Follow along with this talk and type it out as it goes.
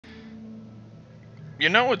You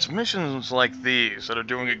know, it's missions like these that are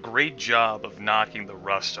doing a great job of knocking the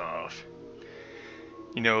rust off.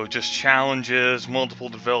 You know, just challenges, multiple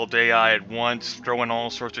developed AI at once, throwing all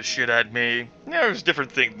sorts of shit at me. There's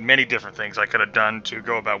many different things I could have done to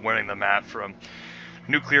go about winning the map, from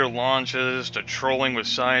nuclear launches to trolling with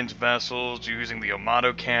science vessels, using the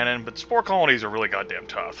Yamato cannon, but spore colonies are really goddamn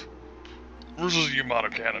tough. Versus the Yamato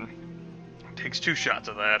cannon. It takes 2 shots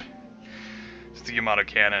of that. It's the Yamato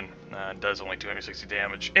cannon. It does only 260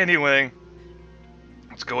 damage. Anyway,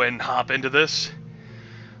 let's go ahead and hop into this.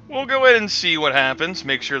 We'll go ahead and see what happens.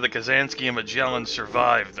 Make sure that Kazansky and Magellan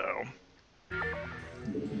survive, though.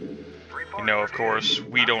 You know, of course,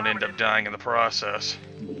 we don't end up dying in the process.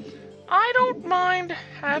 I don't mind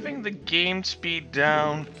having the game speed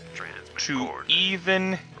down to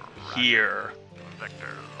even here.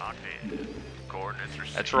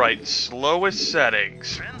 That's right, slowest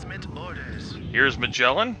settings. Here's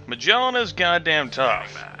Magellan. Magellan is goddamn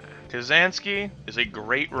tough. Kazansky is a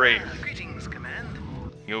great wraith.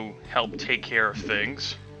 You'll help take care of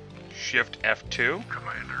things. Shift F2.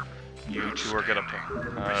 You two are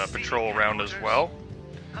gonna patrol around as well.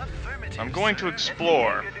 I'm going to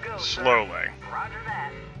explore slowly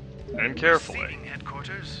and carefully.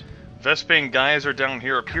 Vespene geyser down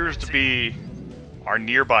here appears to be our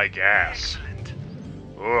nearby gas.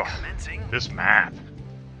 Ugh, this map.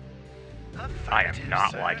 I am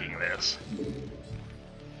not liking this.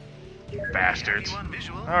 Bastards.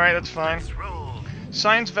 Alright, that's fine.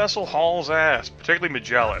 Science vessel hauls ass, particularly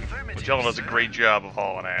Magellan. Magellan does a great job of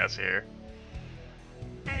hauling ass here.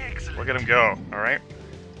 Look at him go, alright?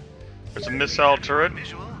 There's a missile turret.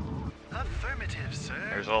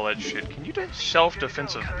 There's all that shit. Can you do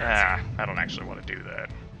self-defensive? I don't actually want to do that.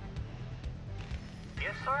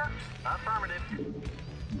 Yes, sir. Affirmative.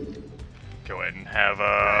 Go ahead and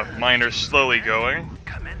have miners slowly going.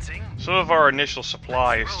 Some of our initial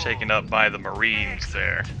supply is taken up by the Marines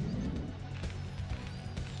there.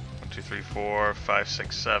 1, 2, 3, 4, 5,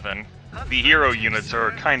 6, 7. The hero units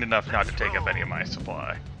are kind enough not to take up any of my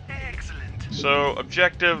supply. So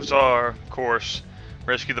objectives are, of course,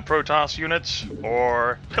 rescue the Protoss units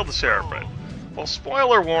or kill the Seraphim. Well,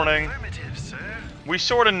 spoiler warning, we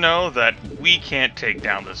sort of know that we can't take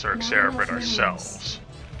down the Zerg Seraphim ourselves.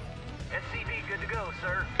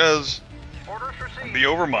 Because the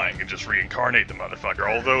Overmind can just reincarnate the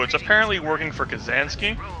motherfucker, although it's apparently working for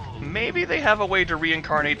Kazansky. Maybe they have a way to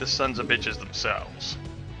reincarnate the sons of bitches themselves.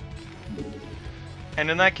 And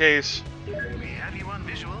in that case,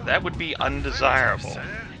 that would be undesirable.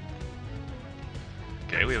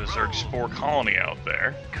 Okay, we have a Zerg Spore colony out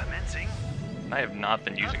there. I have not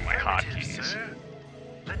been using my hotkeys.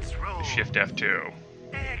 Shift F2.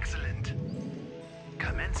 Excellent.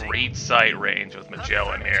 Great sight range with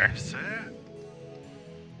Magellan here.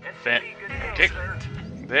 Okay,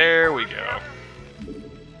 there we go.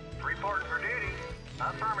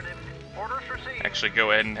 Actually,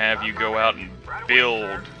 go ahead and have you go out and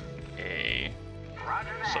build a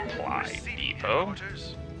supply depot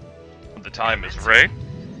when the time is right,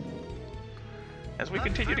 as we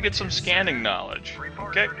continue to get some scanning knowledge.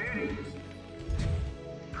 Okay.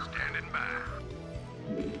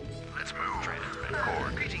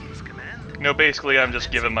 No, basically I'm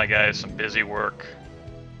just giving my guys some busy work.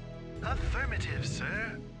 Affirmative,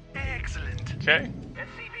 sir. Excellent. Okay.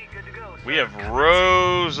 We have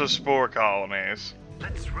rows of spore colonies.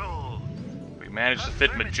 Let's roll. We managed to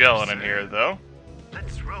fit Magellan in here, though.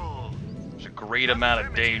 Let's roll. There's a great amount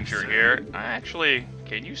of danger here. Actually,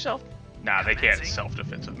 can you self... Nah, they can't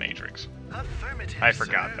self-defensive matrix. I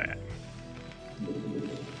forgot that.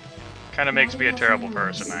 Kinda makes me a terrible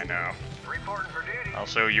person, I know.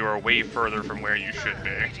 Also, you are way further from where you should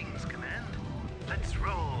be. Let's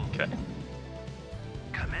roll. Okay.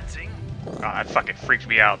 Commencing. Oh, that fucking freaked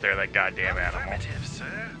me out there, that goddamn animal.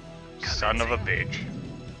 Sir. Son of a bitch.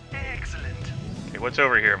 Excellent. Okay, what's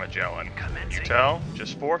over here, Magellan? Can you tell?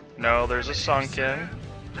 Just spore? No, there's a sunken.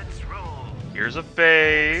 Let's roll. Here's a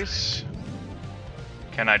base.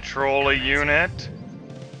 Can I troll a unit?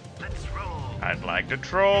 Let's roll. I'd like to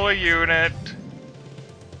troll a unit.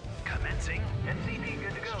 Commencing.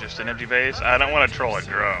 It's just an empty base. I don't want to troll a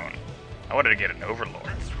drone. I wanted to get an overlord.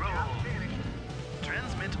 Let's roll.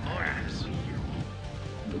 Transmit orders.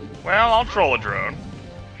 Well, I'll troll a drone.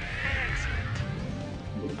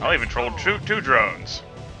 Excellent. I'll even troll two drones.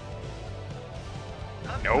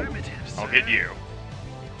 Nope. Affirmative, I'll sir. get you.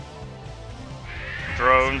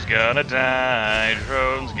 Drone's gonna die.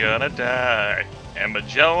 Drone's gonna die. And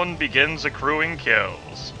Magellan begins accruing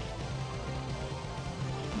kills.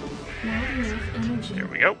 Not enough energy. Here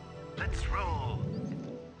we go. Let's roll.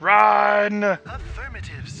 Run!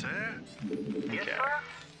 Affirmative, sir. Yes, Okay. sir.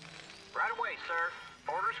 Right away,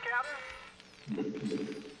 sir. Orders,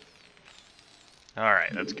 Captain?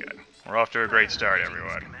 Alright, that's good. We're off to a great start,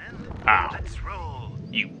 everyone. Command. Ow. Let's roll.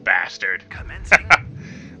 You bastard. Commencing.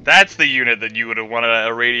 That's the unit that you would have wanted to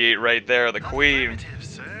irradiate right there, the queen. Affirmative,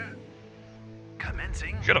 sir.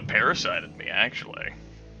 Commencing. Should have parasited me, actually.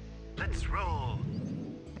 Let's roll.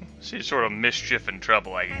 See sort of mischief and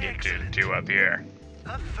trouble I can get into up here.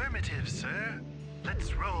 Affirmative, sir.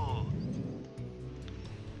 Let's roll.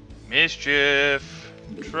 Mischief,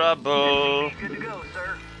 trouble. Good to go,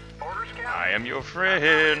 sir. Orders, Captain? I am your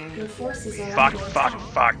friend. Your forces are Fuck, under fuck,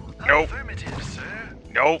 attack. fuck. Nope, Affirmative, sir.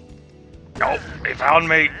 nope, nope. They found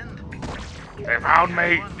me. And They found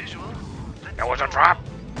me. on visual. Let's That was a roll. trap.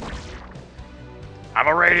 I'm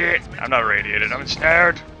irradiated. I'm not irradiated. I'm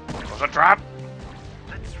ensnared. It was a trap.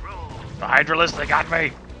 Let's roll. The Hydralists, they got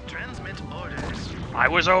me. Transmit orders. I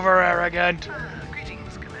was over arrogant,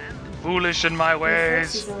 Greetings, command. foolish in my Your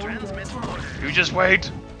ways. forces are under Transmit attack. orders. You just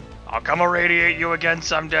wait. I'll come irradiate you again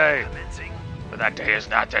someday. Commencing. But that day is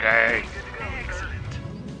not today. Excellent.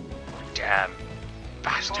 Damn For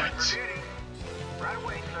bastards. duty. Right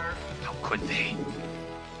away, sir. How could they?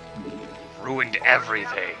 Ruined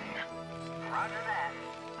everything. Roger that.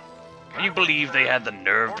 Can you believe they had the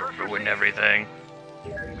nerve to ruin everything?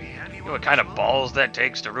 We have You know what kind of balls that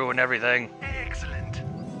takes to ruin everything? Excellent.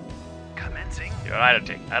 Commencing. You know, I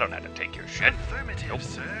don't have to take your shit. Affirmative, Nope.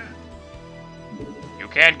 sir. You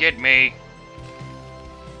can't get me.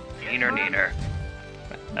 Neener, neener.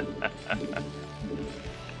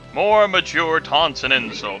 More mature taunts and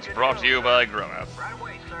insults brought to you by Grimith. Right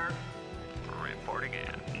away, sir. Reporting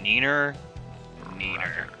in. Neener,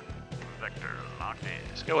 neener. Vector locked in.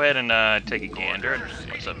 Let's go ahead and take a gander at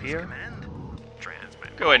what's up here. Command.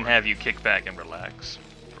 Transmit. Go ahead and have you kick back and relax.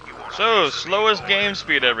 So, slowest game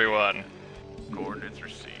speed, everyone. Coordinates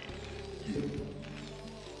received.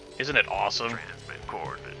 Isn't it awesome? Transmit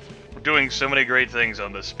coordinates. We're doing so many great things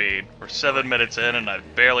on this speed. We're 7 minutes in and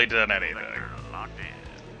I've barely done anything. Vector locked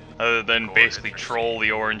in. Other than basically troll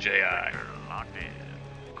the orange AI. Vector locked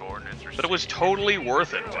in. Coordinates received. But it was totally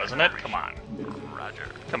worth it, wasn't it? Come on. Roger.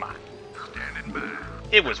 Come on. Standing by.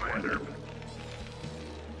 It was worth it.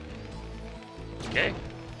 Okay.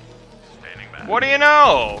 Standing by. What do you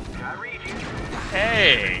know? I read you.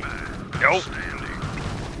 Hey. Nope.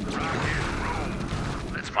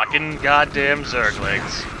 Let's Fucking goddamn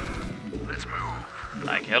Zerglings. Let's move.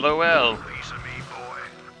 Like LOL. Piece of me,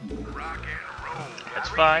 boy. Rock and roll. That's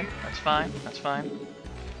fine. That's fine. That's fine.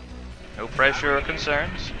 No pressure or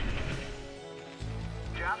concerns.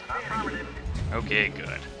 Job affirmative. Okay, good.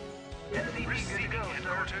 SCV, good to Receiving go, sir.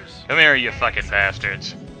 headquarters. Come here, you fucking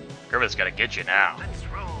bastards. Grimith's gotta get you now. Let's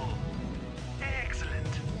roll. Excellent.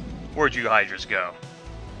 Where'd you Hydras go?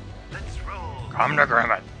 Let's roll. Come to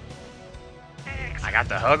Grimith. Excellent. I got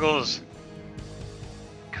the Huggles.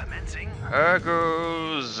 Commencing.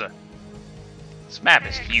 Huggles. This map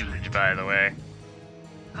is huge, by the way.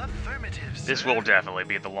 Affirmative, sir. This will definitely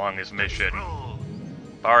be the longest mission, Roll.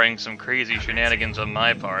 barring some crazy shenanigans on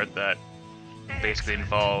my part that basically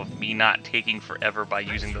involve me not taking forever by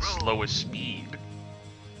using the slowest speed.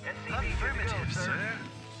 SCV, good to Affirmative, go, sir. sir.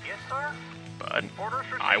 Yes, sir. But Orders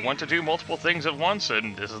received. I want to do multiple things at once,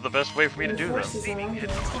 and this is the best way for me to Your do them. forces are under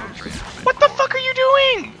attack. What the fuck are you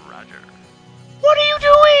doing? Roger. What are you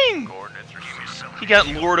doing? Coordinates received. He got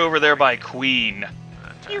lured over there by Queen.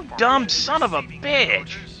 You dumb son of a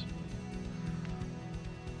bitch.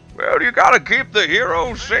 Well, you gotta keep the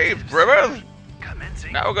heroes safe, Grimith.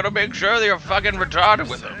 Commencing. Now we're gonna make sure that you're fucking retarded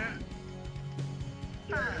with them.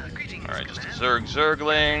 Greetings, Alright, just a Command.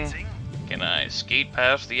 Zergling. Commencing. Can I skate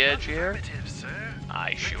past the edge here? Affirmative, sir.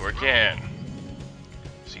 I sure can.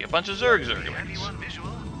 See a bunch of Zerglings. Have you on visual?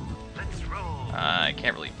 Let's roll. I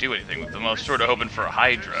can't really do anything with them. I was sort of hoping for a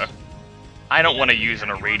Hydra. I don't want to use an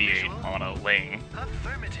Irradiate on a Ling.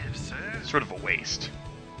 Affirmative, sir. It's sort of a waste.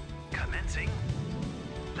 Commencing.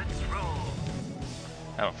 Let's roll.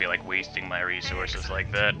 I don't feel like wasting my resources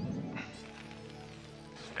like that.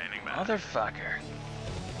 Standing by. Motherfucker.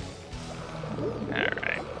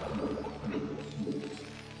 Alright.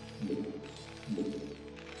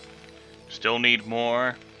 Still need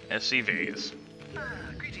more SCVs.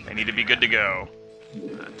 Greetings. They need to be good to go,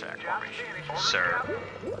 Attack Job formation. finished. Orders, sir. Captain.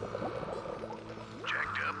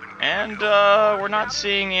 Jacked up and And, we're not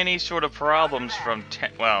seeing any sort of problems from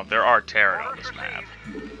well, there are Terran on this map.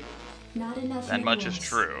 Not enough That much is minerals.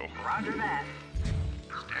 true. Roger that.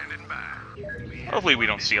 standing by. Hopefully we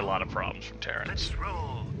don't see a lot of problems from Terrans. Let's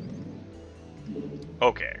roll.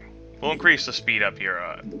 Okay. We'll increase the speed up here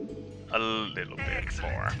a little bit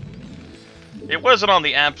more. It wasn't on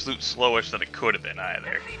the absolute slowest that it could have been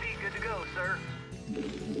either. SCV good to go, sir.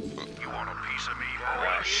 You want a piece of me, boy?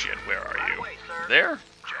 Oh shit, where are Right you? away, sir. There?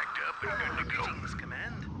 Jacked up and good to go. Greetings,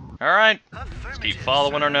 Command. Alright, let's keep Affirmative,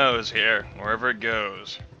 following sir. our nose here, wherever it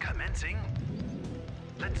goes. Commencing.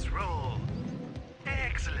 Let's roll.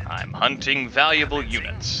 Excellent. I'm hunting valuable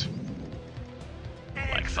units. Will I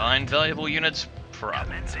Excellent. find valuable units? Probably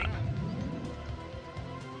Commencing. not.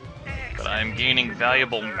 But Excellent. I'm gaining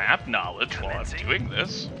valuable map knowledge while I'm doing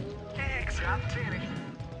this. Excellent. Job finished.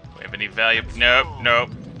 Do we have any valuable... Nope, nope.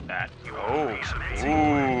 That... Oh,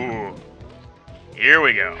 ooh. Here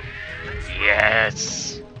we go.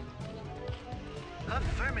 Yes!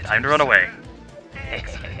 Affirmative, Time to run away. sir.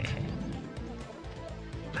 Excellent.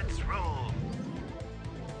 Let's roll.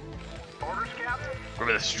 Orders, Captain.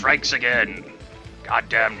 Grimith strikes again.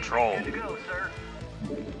 Goddamn troll. Good to go, sir.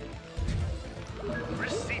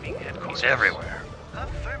 Receiving headquarters. He's everywhere.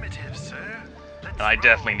 Affirmative, sir. Let's And I roll.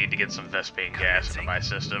 definitely need to get some Vespane gas into my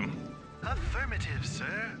system. Affirmative, sir.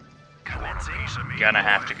 Want a Commencing. piece of me, Gonna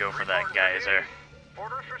have boy? to go for that geyser.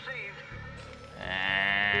 Orders received.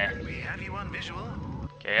 We have you on visual.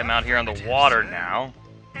 Okay, I'm out here on the water now.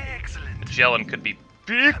 Excellent. Magellan could be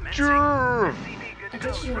picture. SCV good to go,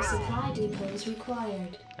 Additional sir. supply depots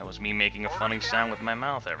required. That was me making a funny sound with my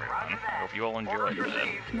mouth, everyone. I hope you all enjoyed Orders that.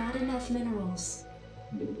 received. Not enough minerals.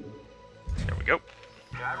 There we go.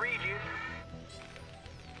 I read you.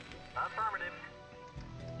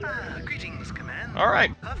 Affirmative. Greetings, Command.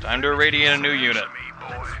 Alright, time to irradiate a new unit.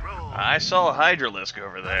 Let's roll. I saw a Hydralisk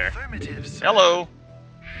over there. Affirmative, sir. Hello.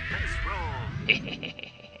 Let's roll.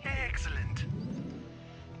 Excellent.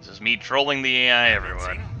 This is me trolling the AI,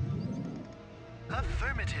 everyone.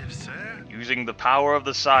 Affirmative, sir. Using the power of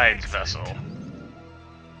the sides vessel.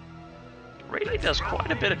 Radiate does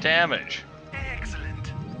quite a bit of damage.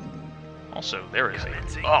 Excellent. Also, there is a...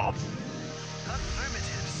 Commencing. Oh,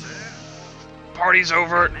 Affirmative, sir. party's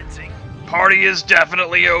over. Commencing. Party is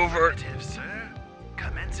definitely over. Affirmative, sir.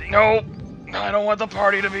 Commencing. No, I don't want the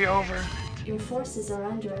party to be over. Your forces are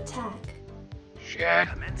under attack. Shit,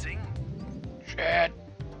 Commencing. shit.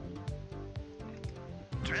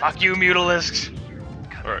 Fuck you, Mutalisks.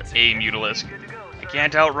 Or a Mutalisk. Good to go, I sir.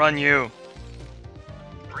 can't outrun you.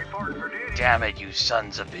 Reporting for duty. Damn it, you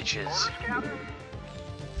sons of bitches. Orders, Captain.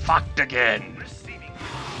 Fucked again. Receiving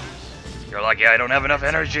orders. You're lucky I don't have enough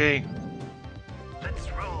energy. Let's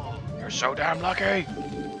roll. You're so damn lucky.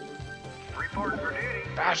 Reporting for duty.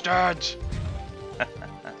 Bastards.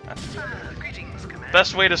 Greetings, Command.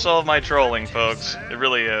 Best way to solve my trolling, folks. It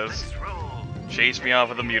really is. Let's roll. Chase me off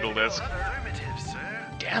with a Mutalisk. Affirmative, sir.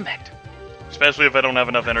 Damn it. Especially if I don't have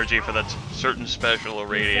enough energy for that certain special Your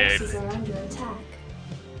irradiate. forces are under attack.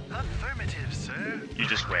 Affirmative, sir. You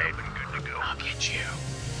just wait. Good to go. I'll get you.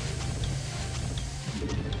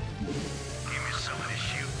 Give me some of this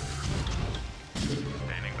shoot.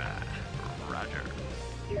 Standing by. Roger.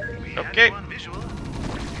 We have Okay. you on visual.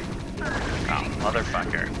 Oh,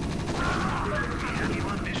 motherfucker. We have you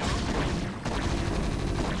on visual.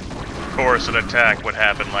 Of course, an attack would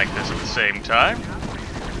happen like this at the same time.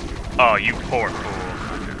 Oh, you poor fool.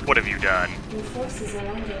 What have you done? Your forces are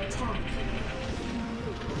under attack.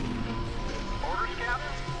 Orders,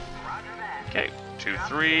 Captain. Roger that. Okay, 2,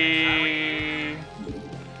 3.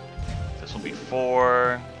 This will be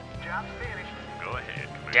 4. Job finished. Go ahead,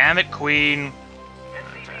 Commander. Damn it, Queen.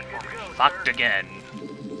 SCV good to go, Fucked sir. again. I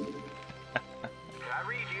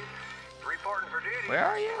read you. Reporting for duty. Where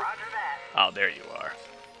are you? Roger that. Oh, there you are.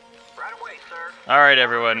 Right away, sir. Alright,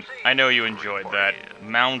 everyone. I know you enjoyed that.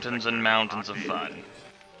 Mountains and mountains of fun.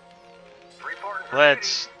 Reporting for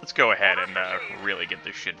Let's go ahead and really get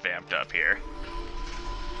this shit vamped up here.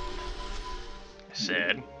 I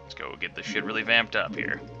said, let's go get this shit really vamped up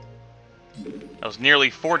here. That was nearly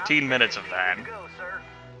 14 minutes of that. Good to go, sir.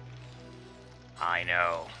 I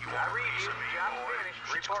know. I read you. Job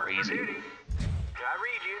finished. Shit's Reporting for crazy. duty. I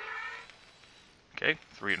read you. Okay,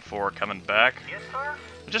 3 and 4 coming back. Yes, sir.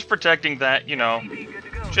 Just protecting that, you know, SCV good to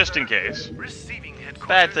go, just sir. in case. Receiving headquarters.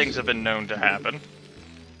 Bad things have been known to happen.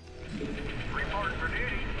 Reporting for duty.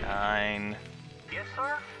 9. Yes,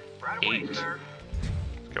 sir. Right away, 8. sir.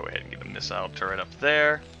 Go ahead and get a missile turret up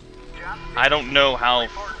there. Job I don't know how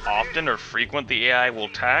often or frequent the AI will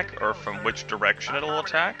attack, or from which direction it'll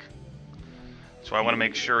attack. So I want to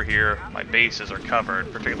make sure here my bases are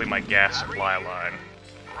covered, particularly my gas supply line.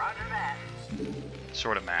 Roger that.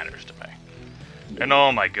 Sort of matters to me. And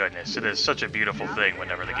oh my goodness, it is such a beautiful thing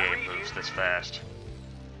whenever the game moves this fast.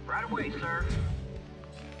 Right away, sir.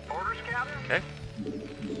 Orders, Captain. Okay,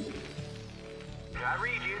 I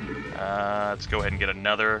read you. let's go ahead and get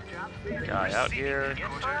another Job finished. guy out here.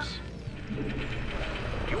 Yes, sir.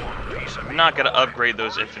 I'm not gonna upgrade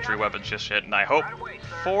those infantry weapons just yet, and I hope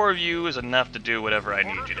 4 of you is enough to do whatever I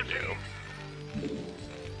need you to do.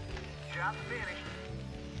 Job finished.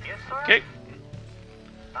 Yes, sir. Okay,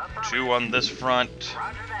 Affirmative. 2 on this front.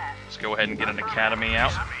 Roger that. Let's go ahead and get an academy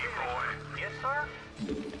out, Yes, sir.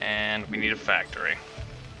 and we need a factory.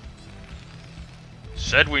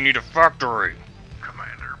 Said we need a factory.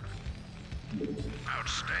 Commander.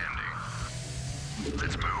 Outstanding.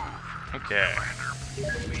 Let's move. Okay,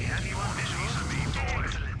 We have you on visual.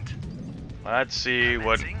 Excellent. let's see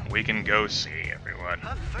what we can go see, everyone.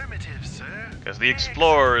 Affirmative, sir. Because the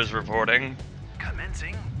Explorer is reporting.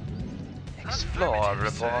 Commencing. Explorer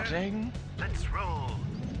Affirmative, sir. reporting. Let's roll.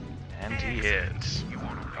 And he is.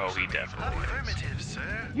 Oh, he definitely is. Affirmative,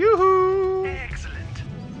 sir. Yoo-hoo! Excellent.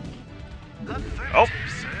 Affirmative, Oh,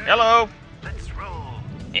 sir. hello! Let's roll.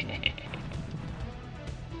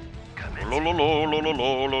 Commencing.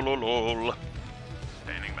 Lol.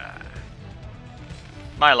 Standing by.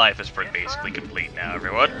 My life is basically complete now,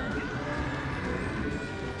 everyone.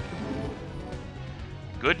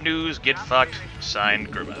 Good news, get fucked.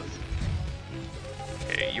 Signed, Grimith.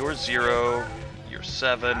 Okay, you're 0, you're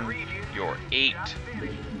 7, you're 8,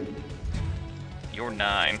 you're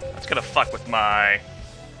 9. That's gonna fuck with my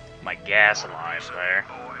gas lines there.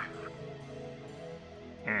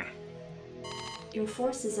 Hmm. Your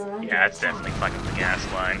forces are under Yeah, that's attack. definitely fucking the gas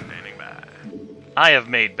line. Standing by. I have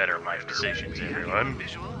made better life decisions, everyone.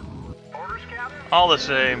 Visual. Orders, Captain. All the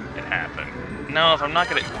same, it happened. No, if I'm not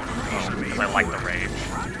gonna... Oh, because I like the range.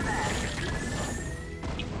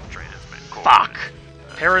 Train has been Fuck!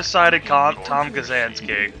 Parasited Tom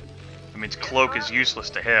Kazansky. That means cloak is useless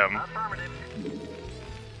to him. Affirmative.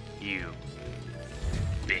 You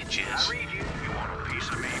bitches. Read you. You want a piece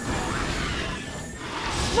of me,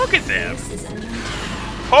 Look at them! Base is under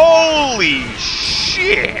attack. Holy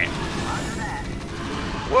shit!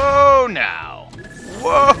 Whoa now!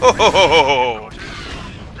 Whoa!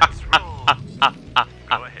 Let's roll. Go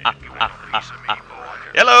ahead. You want a piece of me, boy.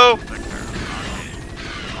 Hello!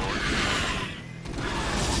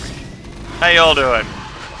 How y'all doing?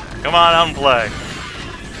 Come on out and play.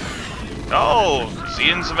 Oh,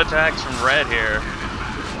 seeing some attacks from red here.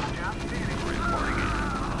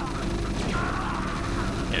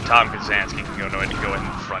 Yeah, Tom Kazansky can go ahead and go in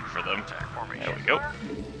front for them. There we go.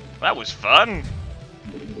 That was fun.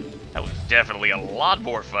 That was definitely a lot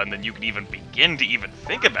more fun than you can even begin to even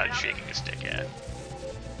think about shaking a stick at.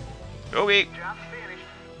 Okay. Job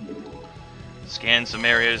finished. Scan some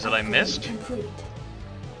areas that I missed. Complete.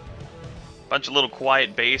 Bunch of little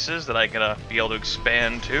quiet bases that I gotta be able to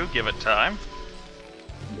expand to, give it time.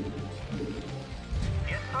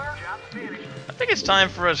 Yes, sir. Job finished. I think it's time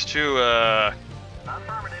for us to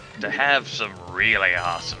Affirmative. have some really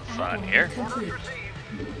awesome fun Add-on here. complete.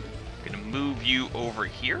 Gonna move you over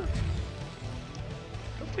here.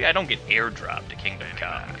 Hopefully I don't get airdropped to Kingdom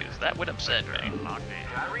Come, because that would upset me.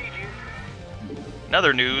 I read you. In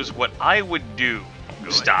other news, what I would do...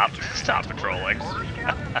 Stop patrolling.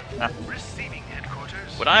 Receiving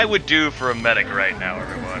headquarters. What I would do for a medic right now,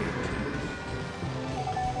 everyone.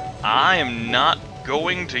 I am not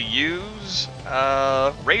going to use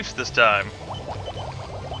Wraiths this time.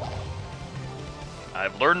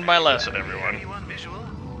 I've learned my lesson, everyone. Anyone visual?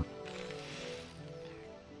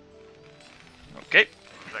 Okay.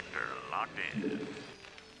 Sector locked in.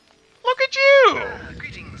 Look at you!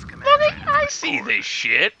 Greetings, Look Commander. at... I see this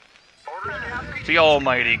shit. Orders, Captain. The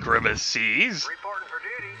almighty Grimith sees. Reporting for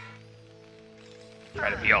duty. Try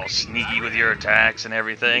to be all sneaky with your attacks and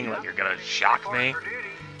everything, like you're gonna shock me. For duty.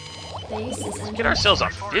 Base is under Get ourselves a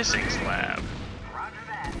physics lab. Roger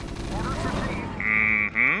that. Orders received.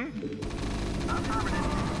 Mm-hmm. Affirmative.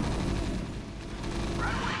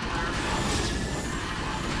 Right away,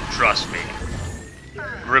 Trust me.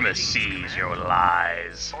 Grimace sees your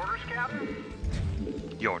lies. sir. Orders, Captain.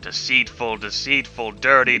 Your deceitful,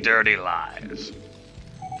 dirty lies.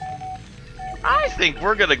 I think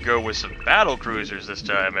we're gonna go with some battle cruisers this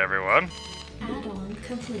time, everyone. add-on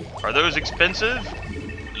complete. Are those expensive?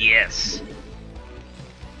 Yes.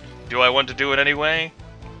 Do I want to do it anyway?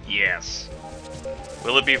 Yes.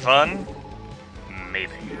 Will it be fun?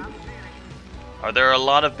 Maybe. Are there a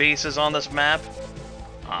lot of bases on this map?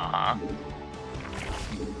 Uh-huh.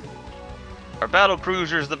 Are battle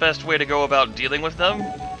cruisers the best way to go about dealing with them?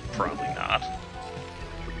 Probably not.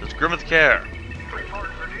 Does Grimith care?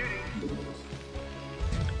 Reporting for duty.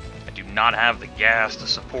 I do not have the gas to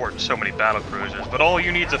support so many battle cruisers, but all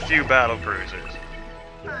you need is a few battle cruisers.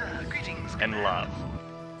 Greetings, And love.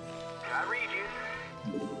 I read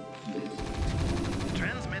you.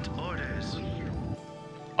 Transmit orders.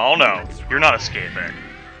 Oh no, you're not escaping.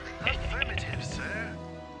 Affirmative, sir.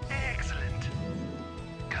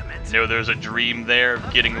 know there's a dream there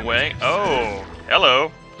of getting away. Oh,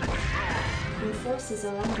 hello. Your forces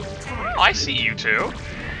are under attack. I see you two.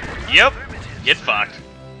 Yep, get fucked.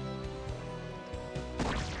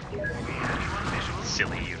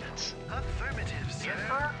 Silly units. Affirmative,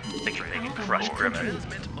 sir. Thinking they can crush Grimith.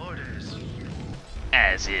 Transmit orders.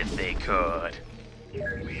 As if they could. We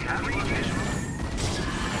have you on visual.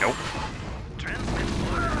 Nope. Transmit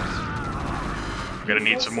orders. We're gonna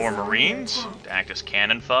need some more Marines to act as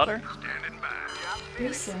cannon fodder. Standing by.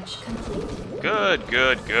 Research complete. Good,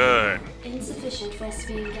 good, good. Insufficient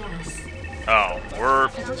phosphine gas. Oh, we're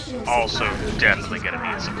also definitely gonna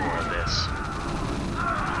need some more of this.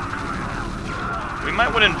 We might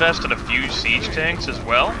want to invest in a few siege tanks as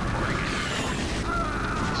well.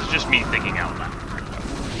 This is just me thinking out loud.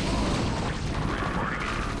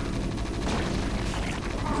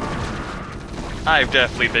 I've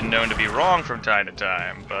definitely been known to be wrong from time to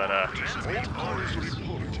time, but a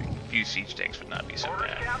few siege tanks would not be so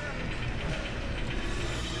bad.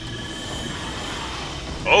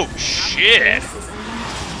 Oh shit! Base is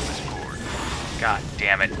under attack. God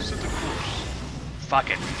damn it.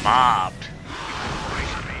 Fucking mobbed.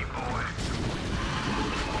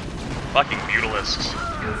 Fucking mutilisks.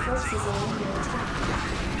 Your forces are under attack.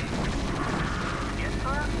 Yes,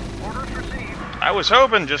 sir. Orders received. I was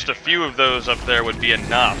hoping just a few of those up there would be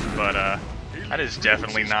enough, but that is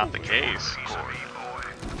definitely not the case.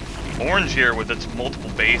 Orange here with its multiple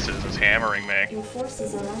bases is hammering me. Your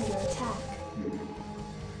forces are under attack.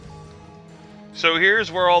 So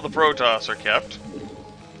here's where all the Protoss are kept.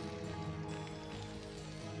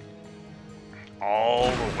 All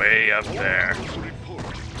the way up there.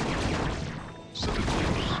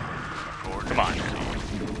 Come on.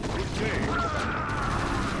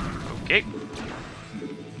 Okay.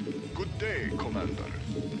 Good day, Commander.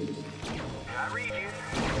 I read you.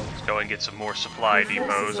 Let's go and get some more supply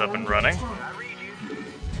depots up and running. I read you.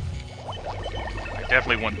 I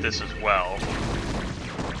definitely want this as well.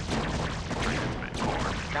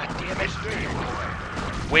 God damn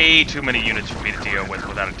it. Way too many units for me to deal with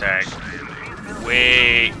without a tank.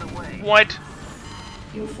 Wait. What?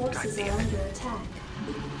 Your forces are under attack.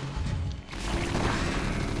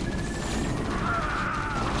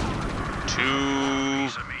 Too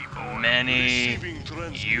many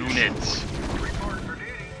units.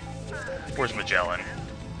 Where's Magellan?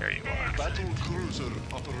 There you are. Battle cruiser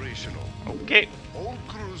operational. Okay. All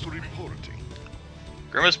crews reporting.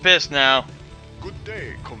 Grimith's pissed now. Good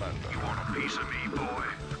day, Commander. Want a piece of me, boy?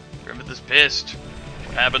 Grimith is pissed.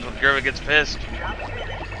 What happens when Grimith gets pissed?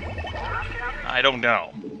 I don't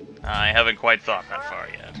know. I haven't quite thought that far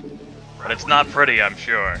yet. But it's not pretty, I'm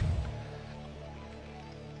sure.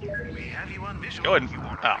 We have you on visual. Go ahead and...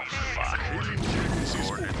 Oh, fuck.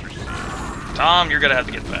 Tom, you're gonna have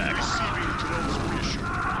to get back.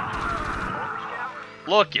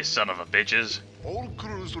 Look, you son of a bitches. All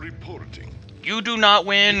crews reporting. You do not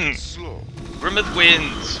win. Slow. Grimith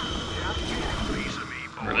wins.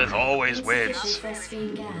 Grimith always Insufficient wins.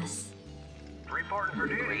 phosphine gas. Reporting for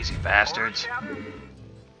duty. Crazy bastards. Captain.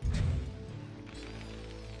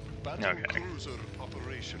 Battle Okay. cruiser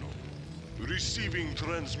operational. Receiving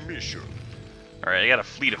transmission. Alright, I got a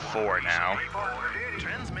fleet of 4 now. Reporting for duty.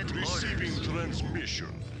 Transmit Receiving orders. transmission.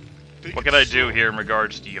 Take What it can I slow. do here in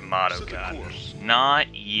regards to Yamato Set a Gun? course. Not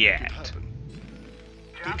Make it yet. happen.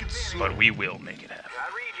 Take it slow. But we will make it happen. I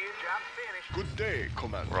read you. Job finished. Good day,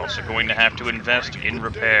 Commander. We're also going to have to invest in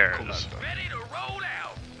Good day, repairs, Commander. Ready to roll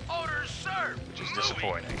out. Orders, sir. which is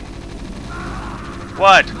disappointing.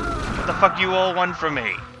 What? What the fuck you all want from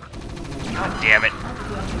me? God damn it.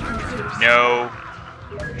 Upgrade complete. No.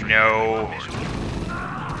 No.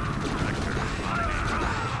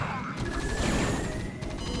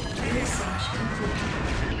 Research complete.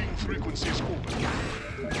 Hailing frequencies open.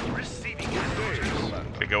 Receiving Good day, headquarters.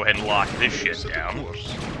 Commander. We go ahead and lock this shit Set a down.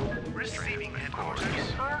 course. Receiving headquarters.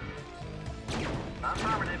 Sir.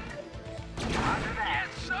 Affirmative. Roger that. Yes,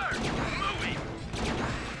 sir. Moving.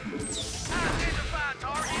 Identify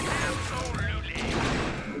target. Absolutely.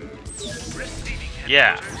 Receiving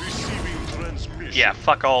Yeah. headquarters. Receiving transmission. Yeah,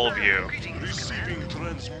 fuck all of you. Greetings. Receiving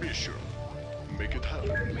transmission. Make it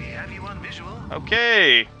happen. We have you on visual.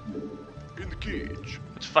 Okay. Engage.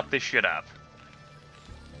 Let's fuck this shit up.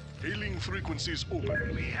 Hailing frequencies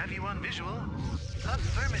open. We have you on visual.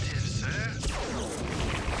 Affirmative, sir.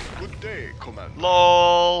 Good day, Commander.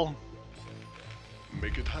 LOL.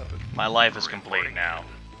 Make it happen. My life is complete now.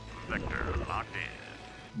 Vector locked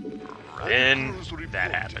in. Then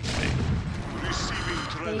that happened to me. Receiving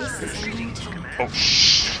Base is transmission. under attack. Oh,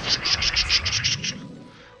 shh.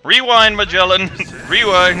 Rewind, Magellan.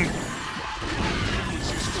 Rewind.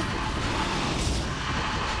 Frequencies open.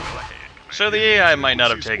 So the AI might not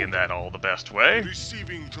have taken that all the best way.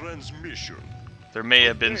 Receiving transmission. There may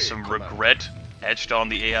have been some regret etched on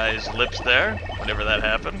the AI's lips there, whenever that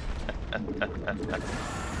happened.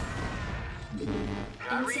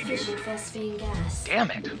 Insufficient phosphine gas. Damn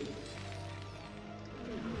it!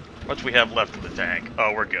 What we have left of the tank?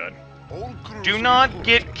 Oh, we're good. All crews Do not report.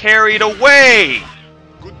 get carried away!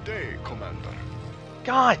 Good day, Commander.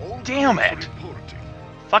 God All damn crews it! reporting.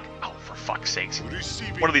 Fuck. Oh, for fuck's sakes.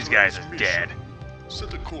 Receiving One of these guys is transmission. dead.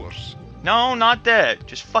 Set a course. No, not dead.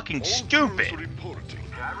 Just fucking All stupid. crews reporting.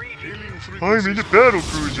 I read you. Hailing I'm in frequencies a battle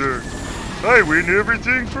cruiser. I win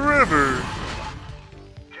everything forever.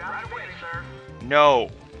 Right away, sir. No.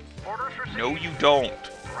 Orders received. No, you don't.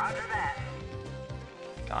 Roger that.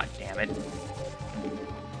 God damn it.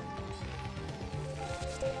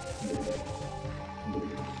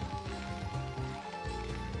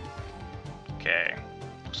 Okay.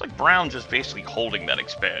 Looks like Brown's just basically holding that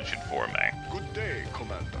expansion for me. Good day,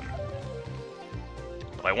 Commander.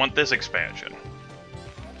 But I want this expansion.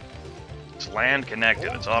 It's land connected.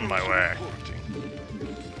 All It's on my crews way.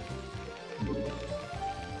 reporting.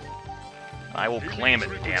 I will Hailing claim it,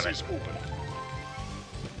 damn it. frequencies open.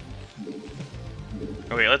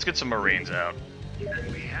 Okay, let's get some Marines out. We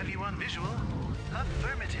have you on visual.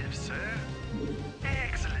 Affirmative, sir.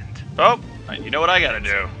 Excellent. Oh, you know what I gotta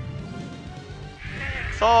do.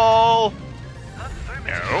 Fall.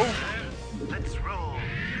 Affirmative, No. sir. Let's roll.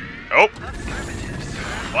 Nope. Affirmative, sir.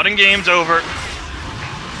 Fun and game's over.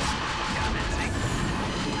 Commencing.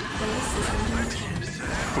 Base is under attack. Affirmative, sir.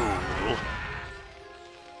 Fool.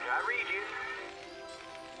 I read you.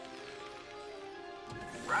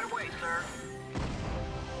 Right away, sir.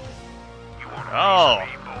 You want a Oh,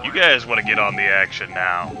 piece of me, boy? you guys want to get on the action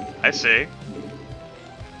now. I see.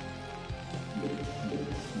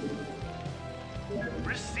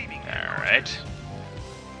 Receiving. Alright.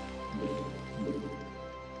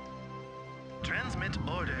 Transmit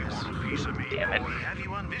orders. Piece of me, Damn it. We have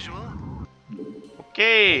you on visual.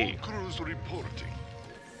 Okay. All crews reporting.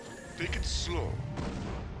 Take it slow.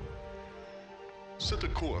 Set a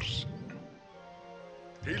course.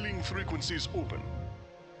 Hailing frequencies open.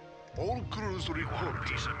 All crews reporting.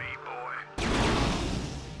 piece of me, boy.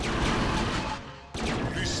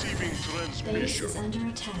 Receiving Base transmission. is under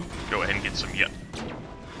attack. Go ahead and get some. Yeah.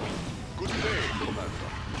 Good day, Commander.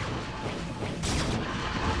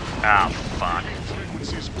 Ah, fuck.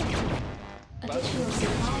 Frequencies open. Additional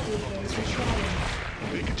supply depots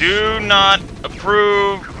required. Take it Do not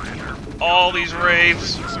approve all these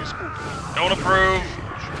raids. frequencies open. Don't approve.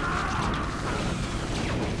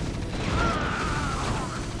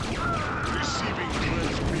 Receiving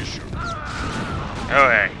transmission.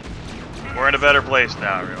 Okay. We're in a better place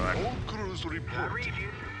now, everyone. All crews reporting.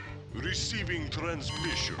 Receiving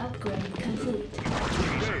transmission. Upgrade complete.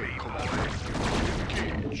 Good day, Commander.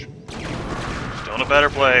 Engage. Still in a better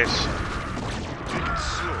place. Take it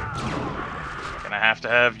slow. Gonna have to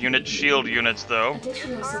have unit shield units, though.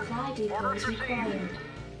 Additional supply depots required.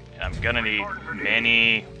 And I'm gonna need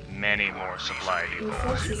many, many more supply Your depots.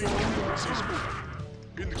 forces are under attack.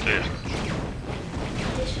 Engage.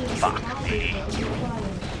 Additional Fuck supply me. depots required.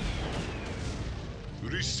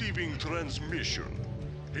 Receiving transmission.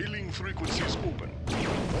 Hailing frequencies open.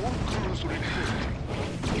 All crews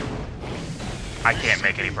reporting. I can't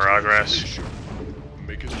make any progress. Transmission.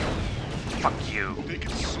 Make it happen. Fuck you. Take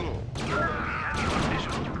it slow.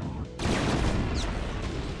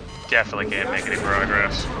 Definitely can't make any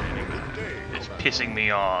progress. Good day, It's Commander. pissing me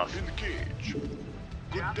off. Engage.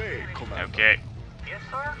 Good day, Commander. Okay. Yes,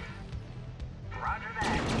 sir. Roger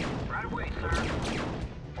that. Right away, sir.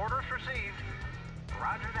 Orders received.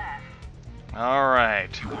 Roger that.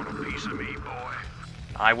 Alright. You want a piece of me, boy?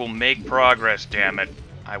 I will make progress, damn it.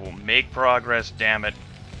 I will make progress, damn it.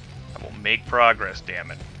 I will make progress, damn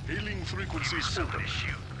it. Hailing frequencies open. Somebody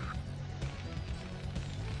shoot.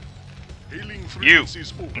 Hailing You.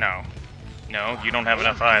 frequencies open. No. No, you don't have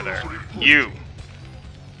enough either. You.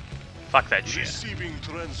 Fuck that shit. Receiving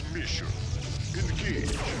transmission.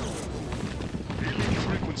 Engage. Hailing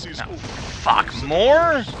frequencies No, open. fuck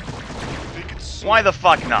more? Take it slow. Why the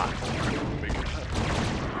fuck not? Make it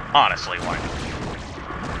happen. Honestly, why not?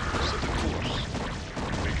 Set a course.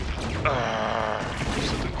 Make it happen.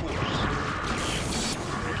 Set a course.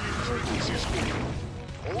 Hailing frequencies open.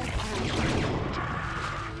 All crews reporting.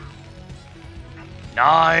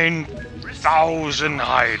 9,000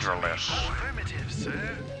 Hydralisk. Affirmative,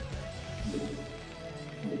 sir.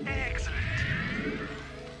 Excellent.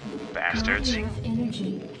 Bastards. Not enough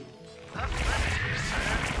energy. Affirmative, sir.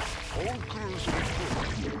 All crews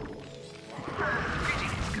reporting.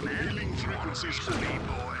 Greetings, Command. Hailing frequencies open. Me,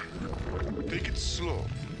 boy. Take it slow.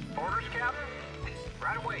 Orders, Captain?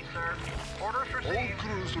 Right away, sir. Orders All received.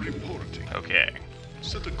 crews reporting. Okay.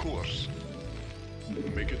 Set a course.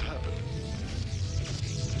 Make it happen.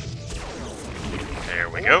 There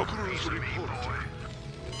we All go. crews reporting.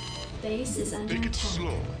 Base is under Take it attack.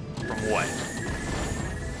 slow. From what?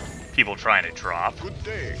 People trying to drop. Good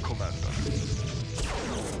day, Commander.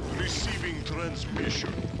 Receiving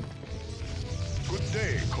transmission. Good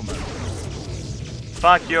day, Commander.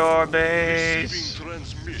 Fuck your base. Receiving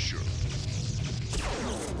transmission.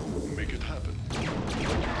 Make it happen.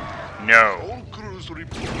 No. All crews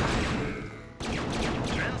report.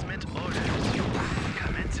 Transmit orders.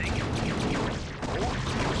 Commencing. All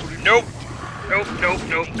crews report. Nope. Nope, nope,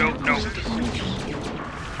 nope, nope, nope. Set a course.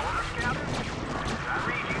 Orders, Captain? I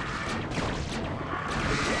read you.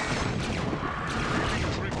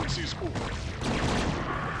 Frequencies open.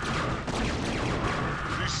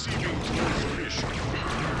 Receiving transmission.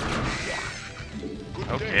 Good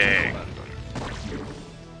Okay. day, Commander.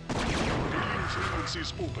 Billing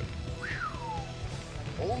frequencies open.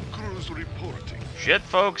 All crews reporting. Shit,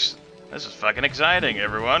 folks. This is fucking exciting,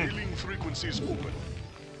 everyone. Billing frequencies open.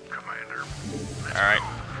 Commander. Alright.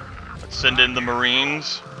 Let's send in the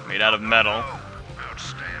Marines, made out of metal.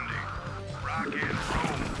 Outstanding. Rock and roll.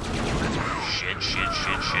 Shit, shit,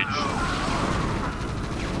 shit, shit.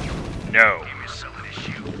 No. Give me something to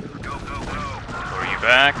shoot. Go, go, go. Throw you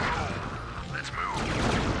back. Let's move.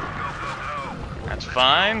 Go, go, go. That's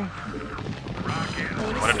fine. Rock and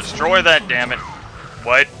roll. I want to destroy that, damn it.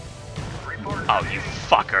 What? Oh, you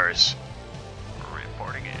fuckers.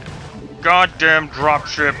 Reporting in. Goddamn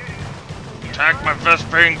dropship. Attack my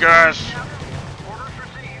Vespane gas. Orders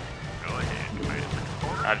received. Go ahead,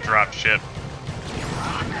 Commander. Not dropship.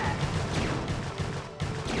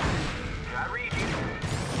 I read you.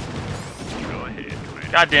 Go ahead,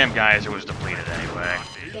 Commander. Goddamn guys, it was depleted anyway.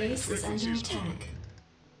 Base is under attack.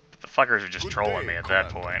 The fuckers are just Good trolling day, me at that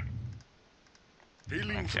Commander. point.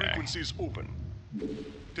 Hailing Okay. frequencies open.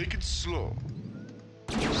 Take it slow.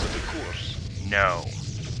 Set a course. No.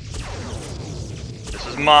 This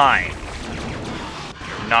is mine.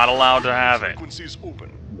 You're not allowed to have it. Frequencies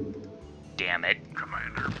open. Damn it.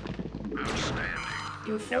 Commander. Outstanding.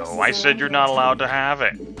 Your forces No, I are said you're under not attack. allowed to have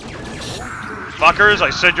it. Fuckers, I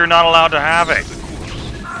said you're not allowed to have it. Set a course.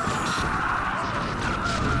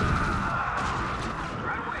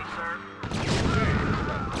 Right away, sir.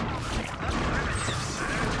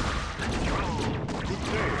 Good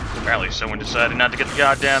day. Apparently someone decided not to get the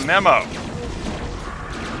goddamn memo. All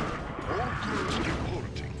crews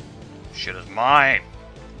reporting. Shit is mine.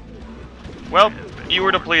 Well, you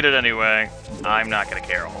were depleted anyway. I'm not gonna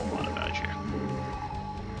care a whole lot about you.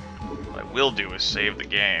 What I will do is save the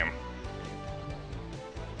game.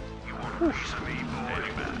 You want a piece of me, boy?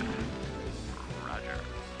 Roger.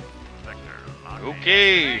 Vector locked in.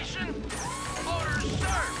 Okay. Orders,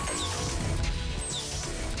 sir.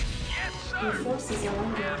 Yes, Your sir. forces are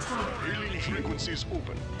under attack. Hailing frequencies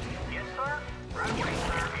open. Yes, sir. Right away,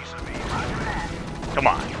 sir. Piece of me. Roger that. Come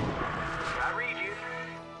on. I read you.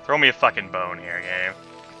 Throw me a fucking bone here, game.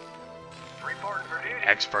 Reporting for duty.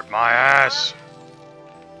 Expert my ass.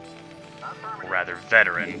 Or Affirmative. rather,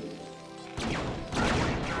 veteran.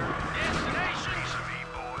 Destination. Piece of me,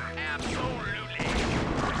 boy. Absolutely.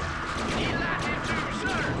 Delighted to,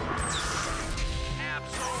 sir.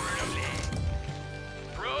 Absolutely.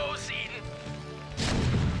 Proceeding.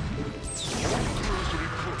 All crews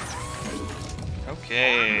reporting.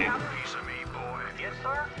 Okay. Piece of me, boy. Yes,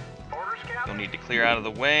 sir. Orders, You'll Captain. need to clear out of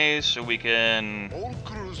the way so we can All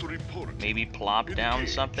crews reporting. maybe plop down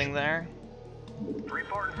Engage. something there.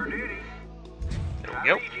 Reporting for duty. There I we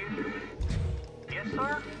go. read you. Yes,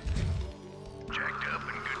 sir. Jacked up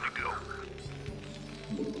and good to go.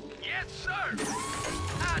 Yes, sir.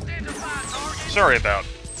 Identify target. Sorry about.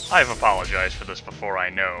 I've apologized for this before, I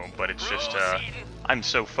know, but it's just, I'm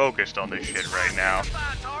so focused on this shit right now.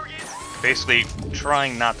 Identify target. Basically,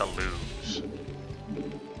 trying not to lose.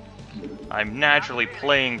 I'm naturally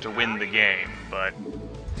playing to win the game, but,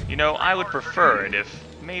 you know, I would prefer it if,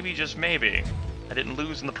 maybe, just maybe, I didn't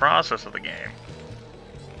lose in the process of the game.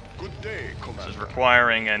 Good day, This is Commander.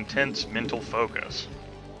 requiring intense mental focus.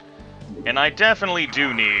 And I definitely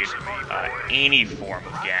do need any form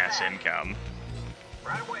of gas income,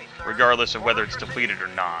 Right away, sir. regardless of whether it's Orders depleted or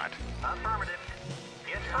not. Affirmative.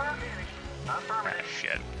 Yes, sir. Ah, Affirmative.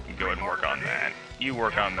 shit. You go ahead and work on that. You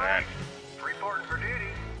work on that. Reporting for duty.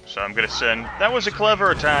 So I'm gonna send... That was a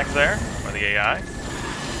clever attack there, by the AI.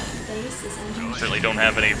 Base is under attack. Certainly don't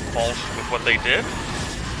have any fault with what they did.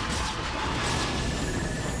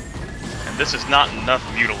 And this is not enough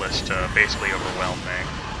Mutalisk to basically overwhelm me.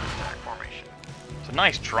 Attack formation. So a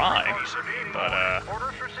nice try, but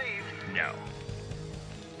Orders received. no.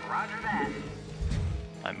 Roger that.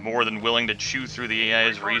 I'm more than willing to chew through the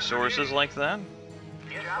AI's resources like that.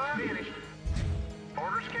 Yes, sir. Finished.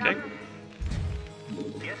 Orders, Okay. Captain.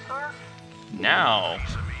 Yes, sir. Now,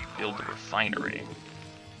 build the refinery.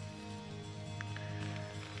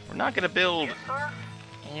 We're not gonna build Yes, sir.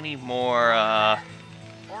 any more,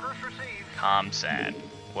 Orders received. ComSat.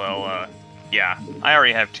 Well, yeah, I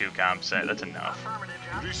already have 2 ComSat, that's enough. Affirmative.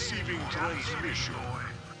 Job Receiving transmission.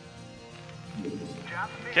 Job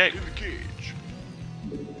Okay, Engage.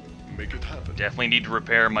 Make it happen. definitely need to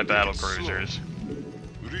repair my battle cruisers.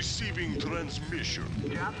 Receiving transmission.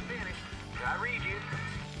 Job finished. I read you.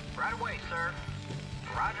 Right away, sir.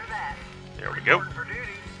 Roger that. There we go. Reporting for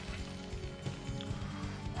duty.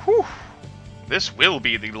 Whew. This will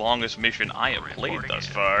be the longest mission I have played thus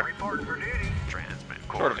far. Reporting for duty.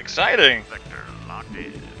 Sort of exciting. Sector locked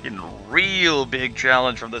in. Getting a real big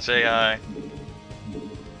challenge from this AI. You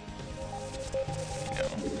know,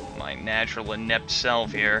 my natural inept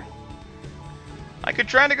self here. I could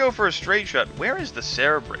try to go for a straight shot. Where is the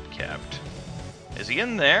Cerebrit kept? Is he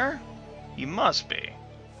in there? He must be. Job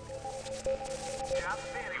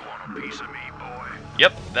finished. You want a piece of me, boy?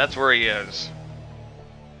 Yep, that's where he is.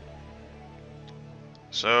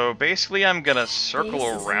 So basically I'm gonna circle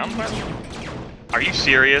Base is around under my... attack. Are you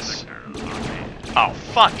serious? Oh,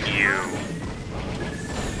 fuck you.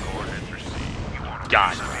 Coordinates received. You want a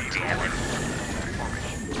God piece of me, damn boy? it.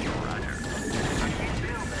 Roger.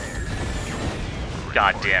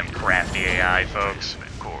 Goddamn crafty AI, folks.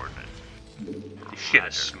 Coordinates. This shit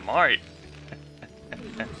is smart.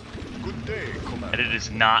 Good day, And Commander. it is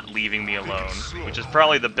not leaving me alone, which is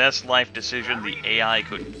probably the best life decision the AI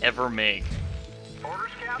could ever make. Orders,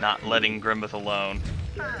 Captain. Not letting Grimith alone.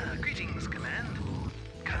 Greetings, Command.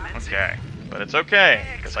 Commencing. Okay, but it's okay,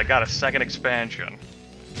 because I got a second expansion.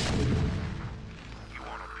 You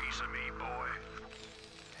want a piece of me, boy?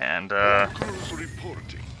 And, Crews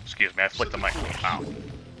reporting. excuse me, I flicked the mic. Ow.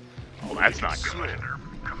 Oh, that's not good.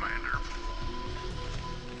 Commander.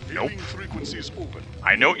 Nope. Hailing frequencies open.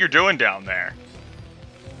 I know what you're doing down there.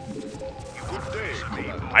 Good day,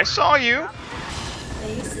 Commander. I saw you.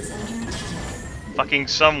 Base is under attack. Fucking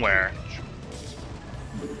somewhere.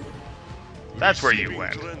 That's where you Receiving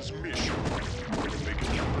went. Transmission. Make it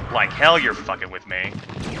happen. Like hell you're fucking with me.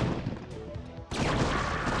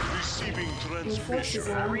 Receiving Your forces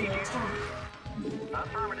transmission. are under attack.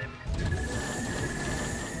 Affirmative.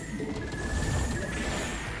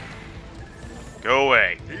 Go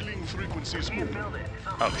away. Hailing frequencies Can't open. build it. It's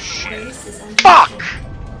on Oh shit. Base is under Fuck! attack.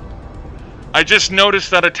 I just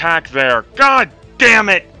noticed that attack there. God damn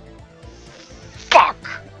it! Fuck!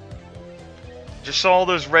 Just saw all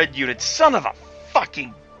those red units. Son of a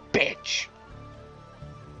fucking bitch!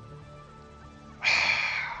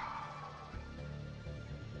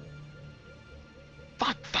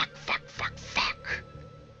 Fuck, fuck, fuck, fuck, fuck.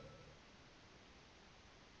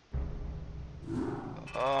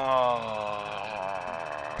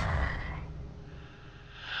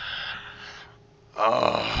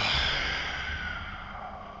 Oh.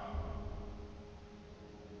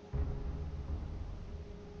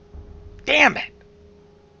 Damn it!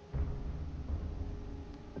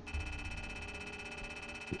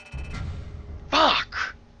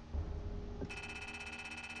 Fuck!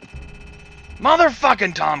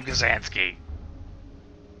 Motherfucking Tom Kazansky!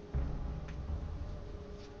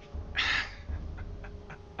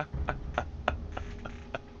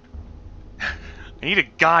 I need a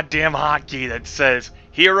goddamn hotkey that says,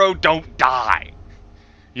 "Hero, don't die."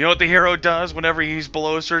 You know what the hero does whenever he's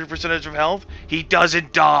below a certain percentage of health? He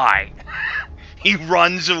doesn't die. He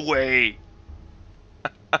runs away.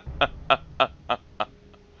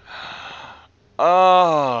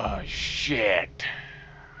 Oh, shit.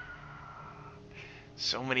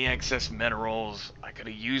 So many excess minerals. I could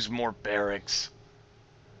have used more barracks.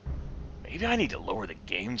 Maybe I need to lower the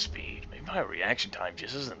game speed. Maybe my reaction time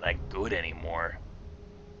just isn't that good anymore.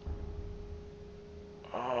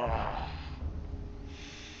 Oh.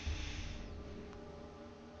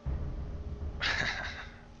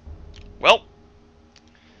 Well,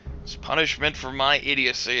 it's punishment for my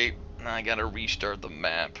idiocy. I gotta restart the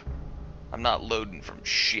map. I'm not loading from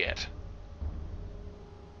shit.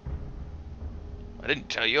 I didn't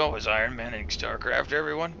tell you I was Iron Man in StarCraft,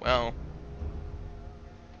 everyone. Well,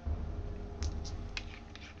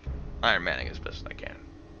 Iron Manning as best I can.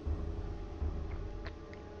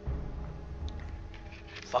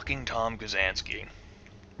 Fucking Tom Kazansky.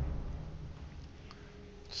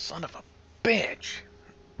 Son of a bitch.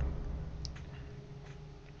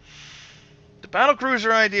 The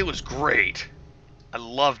battlecruiser idea was great. I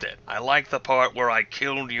loved it. I liked the part where I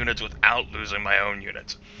killed units without losing my own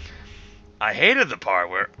units. I hated the part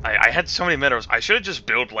where I had so many minerals. I should have just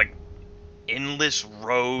built, like, endless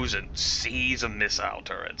rows and seas of missile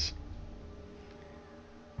turrets.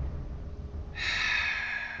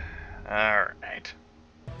 Alright.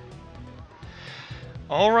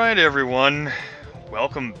 Alright, everyone.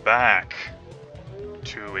 Welcome back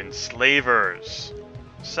to Enslavers.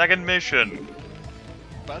 Second mission.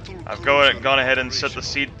 I've gone ahead and set the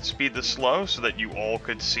speed to slow so that you all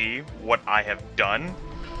could see what I have done.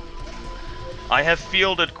 I have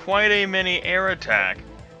fielded quite a mini air attack,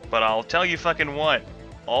 but I'll tell you fucking what.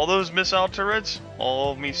 All those missile turrets,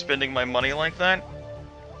 all of me spending my money like that,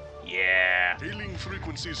 yeah.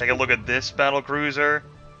 Take a look at this battle cruiser.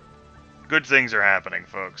 Good things are happening,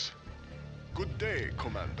 folks. Good day,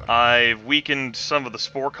 Commander. I've weakened some of the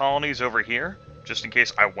spore colonies over here, just in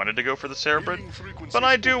case I wanted to go for the Cerebrid. But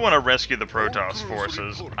I do want to rescue the Protoss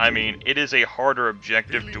forces. I mean, it is a harder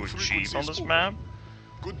objective to achieve on this map.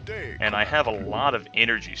 Good day, And I have a lot of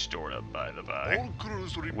energy stored up, by the by,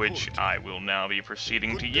 which I will now be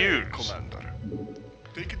proceeding to use.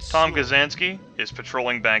 Tom Kazansky is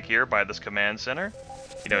patrolling back here by this command center,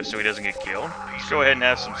 you know, so he doesn't get killed. Let's go ahead and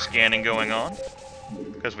have some scanning going on,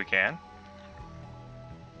 because we can.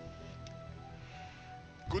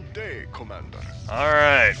 Good day, Commander.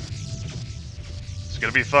 Alright. It's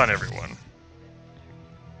gonna be fun, everyone.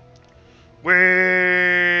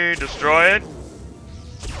 We destroy it.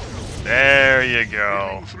 There you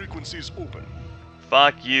go. Frequencies open.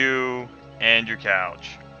 Fuck you and your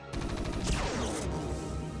couch.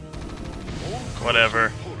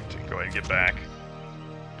 Whatever. Go ahead and get back.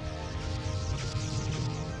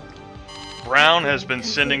 Brown has been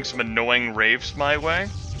sending some annoying wraiths my way.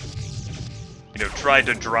 You know, tried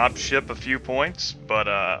to drop ship a few points, but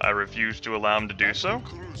I refused to allow him to do so.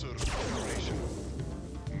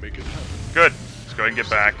 Make it happen. Good. Let's go ahead and get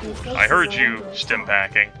back. I heard you stim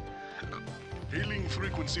packing. Hailing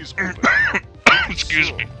frequencies open.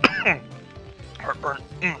 Excuse me. Heartburn.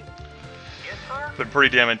 Yes, sir? Been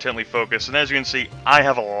pretty damn intently focused, and as you can see, I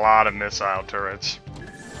have a lot of missile turrets.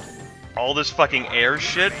 All this fucking air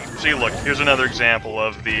shit. See, look, here's another example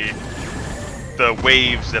of the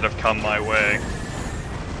waves that have come my way.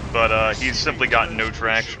 But he's simply gotten no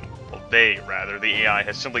traction. Well, the AI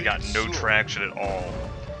has simply gotten no traction at all.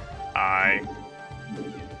 I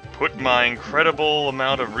put my incredible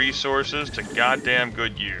amount of resources to goddamn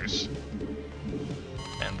good use.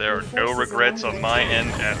 And there are no regrets on my end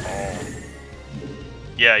at all.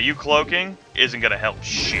 Yeah, you cloaking isn't gonna help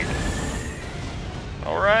shit.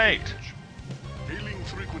 Alright. Hailing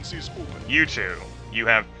frequencies open. You two, you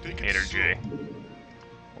have energy. I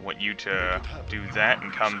want you to do that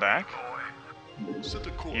and come back. Set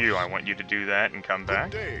a course. You, I want you to do that and come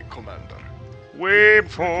back. Good day, Commander.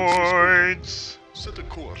 Waypoints! Set a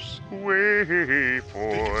course. Waypoints!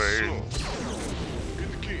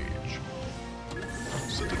 Engage.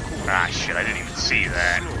 Set a course. Ah, shit, I didn't even see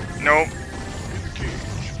that. Nope,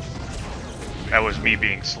 Engage. that was me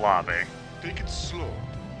being sloppy. Take it slow.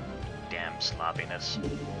 Damn sloppiness.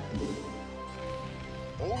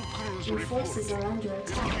 All crews Your report. forces are under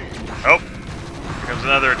attack. Oh, here comes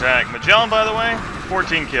another attack. Magellan, by the way,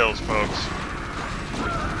 14 kills, folks.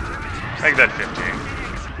 Make that 15.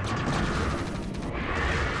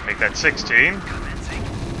 Make that 16. Make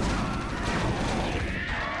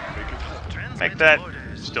it happen. Make that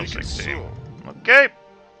still Take it 16. slow. Okay,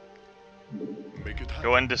 Make it happen. go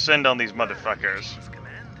ahead and descend on these motherfuckers.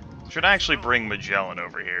 Should actually bring Magellan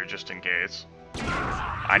over here, just in case.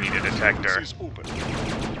 I need a detector. Frequencies open.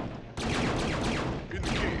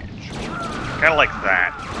 Engage. Kinda like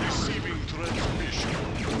that. Receiving transmission.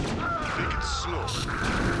 Take it slow.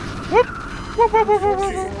 Whoop! Whoop, whoop, whoop, whoop,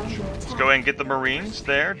 Forces whoop. are under Let's attack. go ahead and get the Marines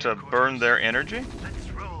there to burn their energy.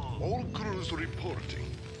 All crews reporting.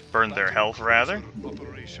 Burn their health, rather.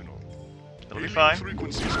 Operational. It'll be Hailing fine.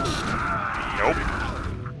 Frequencies open. Nope.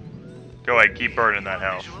 Go ahead, keep burning that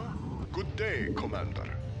health. Good day, Commander.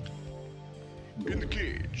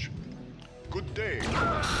 Engage. Good day,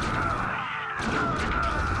 Commander.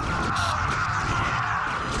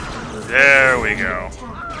 There we go.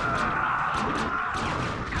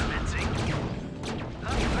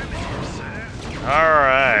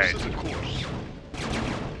 Alright. Set a course.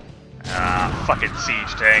 Ah, fucking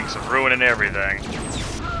siege tanks are ruining everything.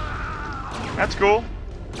 That's cool.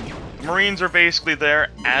 The Marines are basically there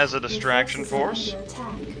as a distraction force.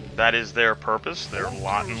 That is their purpose, their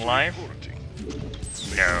lot in life. Reporting.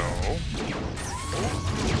 No.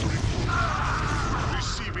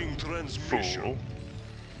 Receiving transmission. Fool.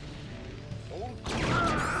 All crews.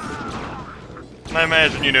 And I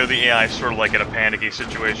imagine, you know, the AI is sort of like in a panicky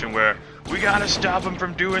situation where we gotta stop him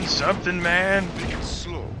from doing something, man. Take it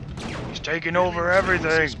slow. He's taking over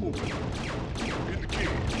everything. Open. In the cage.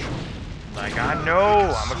 Like, I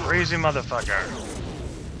know, I'm a crazy motherfucker.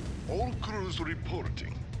 All crews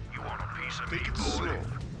reporting. You want a piece of Take me, it boy? slow.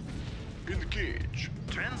 In the cage.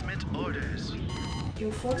 Transmit orders.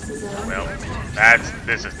 Your forces are under Well, attack.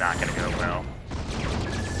 this is not gonna go well.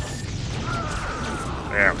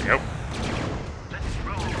 There we go.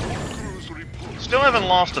 All crews reporting. Still haven't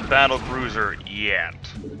lost a battle cruiser yet,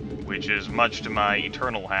 which is much to my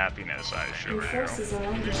eternal happiness, I Your assure you. forces are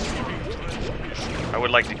under attack. Transmission. I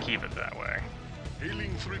would like to keep it that way.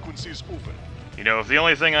 Hailing frequencies open. You know, if the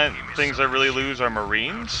only things I really lose are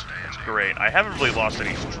Marines, that's great. I haven't really lost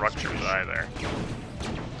any structures either.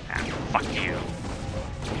 Ah, fuck you.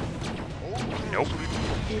 All crews Nope. reporting.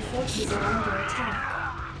 Your forces are under attack.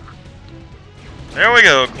 There we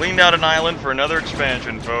go, cleaned out an island for another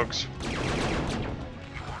expansion, folks.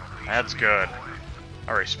 That's good.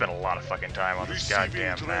 I already spent a lot of fucking time on this Receiving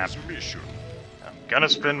goddamn map. transmission. I'm gonna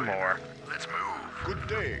spend more. Let's move. Good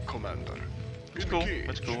day, Commander. It's In cool, the cage.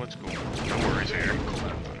 it's cool, it's cool. No worries here.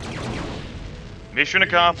 Commander. Mission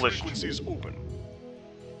Hailing accomplished. Frequencies open.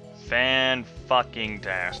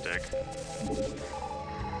 Fan-fucking-tastic.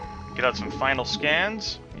 Get out some final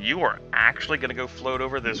scans. You are actually gonna go float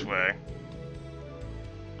over this way.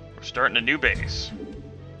 We're starting a new base.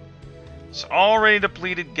 It's already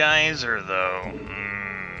depleted geyser, though.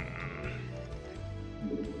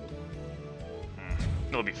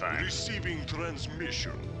 It'll be fine. Receiving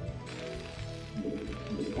transmission.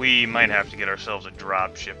 We might have to get ourselves a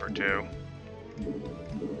drop ship or two.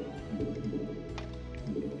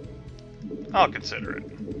 I'll consider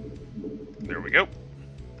it. There we go.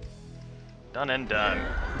 Done and done.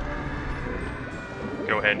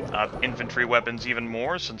 Go ahead and up infantry weapons even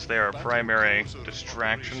more, since they are a primary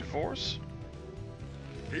distraction force.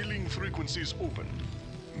 Hailing frequencies open.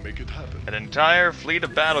 Make it happen. An entire fleet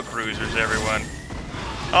of battle cruisers, everyone.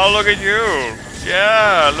 Oh, look at you!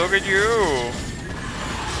 Yeah, look at you!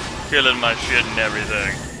 Killing my shit and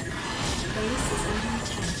everything. Base is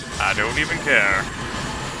under attack. I don't even care.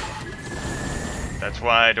 That's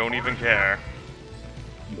why I don't even care.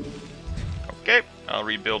 Okay, I'll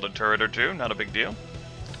rebuild a turret or two, not a big deal.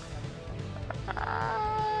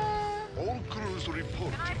 All crews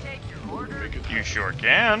reporting. Take your order. Make it You happen. sure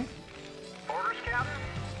can. Orders, Captain.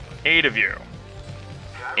 8 of you.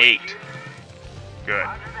 Got 8. you. Good.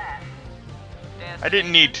 Roger that. I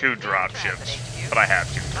didn't need 2 drop ships, but I have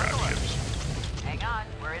 2 drop ships. Hang on,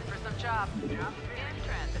 we're in for some chop. In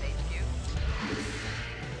transit, HQ.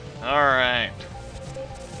 Alright.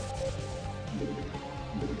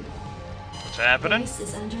 What's happening? Base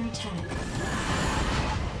is under attack.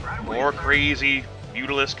 Right away, More sir. crazy,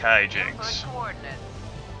 mutilous hijinks. Coordinates.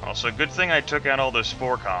 Also, good thing I took out all those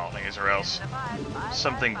spore colonies, or else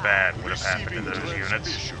something bad would have happened to Receiving those units.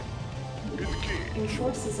 transmission. In the cage. Your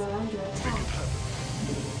forces are under Make it attack. happen.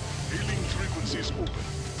 Hailing frequencies open.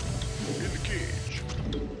 In the cage.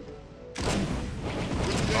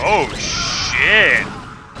 Oh, shit!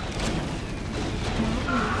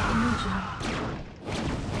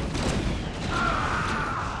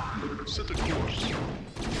 Set a course.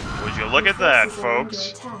 Would you look at that,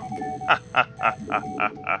 folks?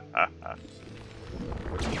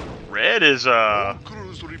 Red is, All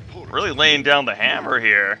crews reporting. really laying down the hammer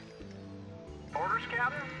here. Orders,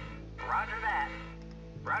 Captain. Roger that.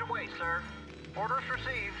 Right away, sir. Orders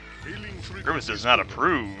received. Hailing Grimith frequencies does not open.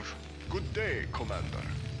 approve. Good day, Commander.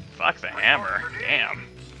 Fuck the hammer. Damn.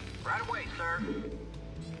 Right away, sir.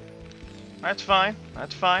 That's fine.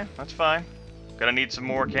 That's fine. That's fine. Gonna need some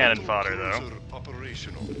more cannon fodder, though. Cruiser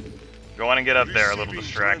operational. Go on and get up there, little Receiving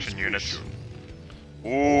distraction units. transmission.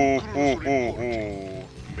 Ooh, ooh, ooh, ooh.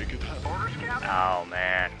 Make it happen. Orders, Captain. Oh,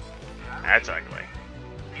 man. That's ugly.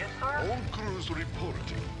 Yes, sir. All crews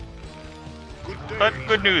reporting. Good day. But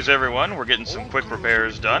good news, everyone. We're getting some All quick crews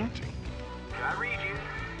repairs done. reporting. I read you.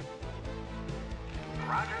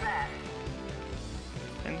 Roger that.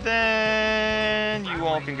 And then you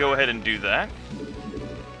all can go ahead and do that.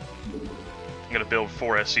 I'm gonna build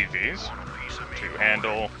 4 SCVs to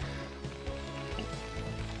handle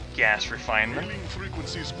gas refinement. Hailing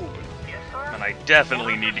frequencies open. Yes, sir. And I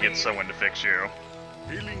definitely need to get someone to fix you.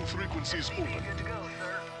 Hailing frequencies open. Good to go,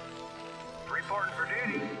 sir. Reporting for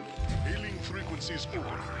duty. Hailing frequencies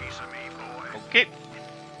open. Piece of me, boy. Okay,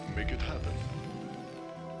 Make it happen.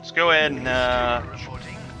 let's go ahead and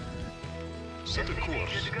Reporting. Set a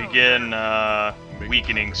course. begin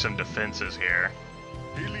weakening some defenses here.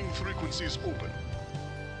 Hailing frequencies open.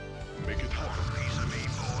 Make it happen. Piece of me,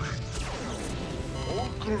 boy. All Your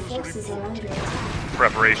crews forces are under reporting. attack.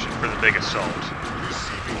 Preparation for the big assault.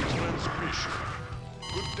 Receiving transmission.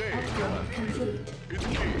 Good day, Upgrade Commander. complete.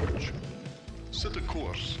 Engage. Set a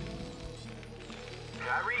course. I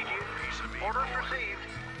read you. Orders received.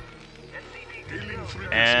 SCP good to Hailing go, sir.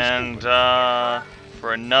 frequencies And, open.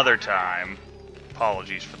 for another time,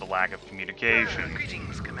 apologies for the lack of communication.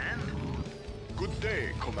 Greetings, Command. Good day,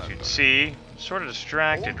 As you Commander. can see, sort of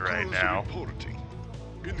distracted All right crews now reporting.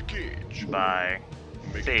 Engage. by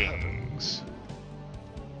Make it happen. things.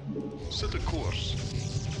 Set a course.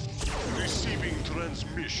 Receiving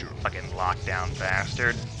transmission. Fucking lockdown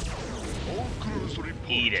bastard. All crews reporting.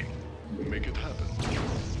 Eat it. Make it happen.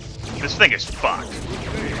 This thing is fucked. Good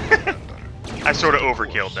day, Commander. I sort of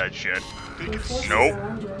overkilled that shit. Take Your it forces slow. Nope. are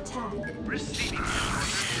under attack. Receiving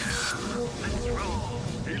orders. Let's roll.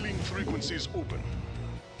 Hailing frequencies open.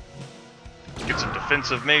 Get some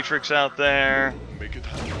defensive matrix out there. Make it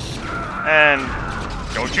happen. And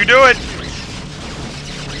don't you do it!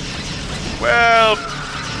 Well,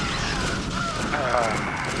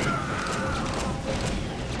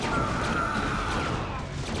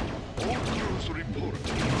 All crews reporting.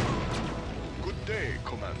 Good day,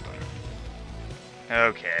 Commander.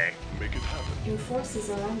 okay. Make it happen. Your forces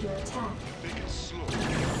are under attack. Make it slow.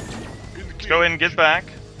 Let's go ahead and get back.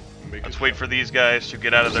 Make Let's it wait for these guys to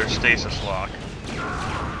get out of their stasis lock.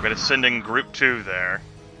 We're gonna send in Group 2 there.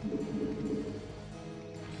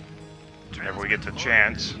 Whenever we get the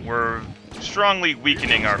chance. We're strongly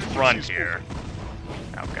weakening our front here.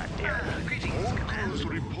 Oh, goddamn. Greetings, All Command. crews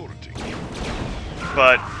reporting.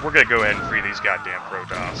 But we're gonna go ahead and free these goddamn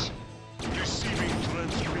Protoss. Receiving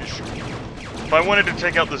transmission. If I wanted to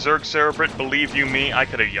take out the Zerg Cerebrate, believe you me, I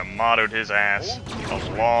could have Yamato'd his ass a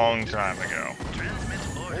long time ago. Transmit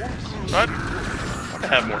orders. But I want to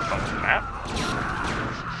have more fun with the map.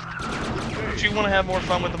 Don't you want to have more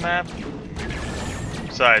fun with the map?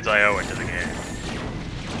 Besides, I owe it to the game.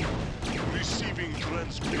 Receiving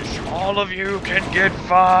transmission. All of you can get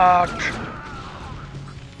fucked!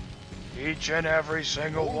 Each and every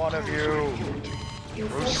single one of you, Your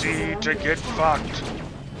forces are proceed to under get attack. fucked.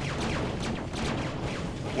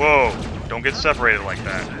 Whoa, don't get separated like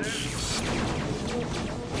that.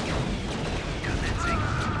 Commencing.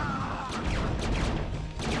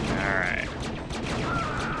 Alright.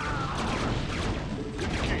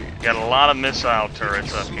 Got a lot of missile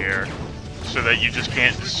turrets up here, so that you just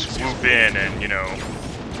can't swoop in and, you know,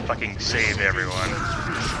 fucking save everyone.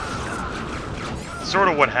 Sort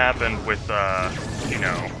of what happened with, you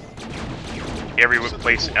know, every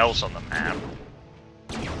place else on the map.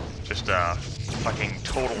 Just a fucking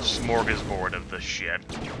total smorgasbord of this shit.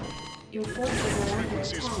 Your forces are under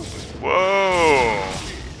attack. Whoa!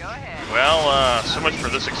 Go ahead. Well, so much for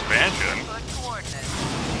this expansion. Put coordinates.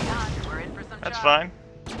 Hang on, we're in for some That's job. fine.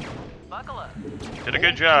 Buckle up. Did a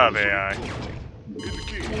good job, AI.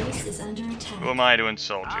 Base is under attack. Who am I to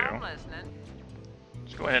insult you? I'm listening.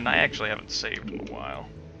 Let's go ahead and I actually haven't saved in a while.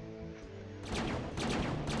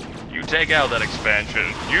 You take out that expansion.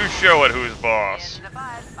 You show it who's boss. In the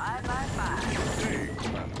 5 by 5.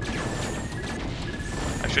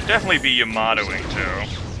 I should definitely be Yamatoing too.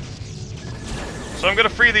 So I'm gonna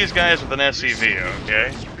free these guys with an SCV,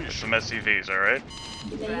 okay? With some SCVs, alright?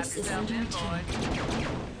 Base is under attack.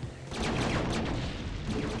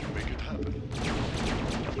 Make it happen.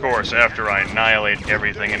 Of course, after I annihilate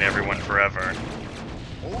everything and everyone forever.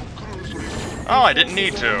 All crews reporting. Oh, I didn't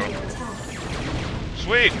need to. Under attack.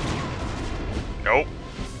 Sweet. Nope.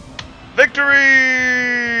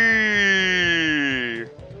 Victory!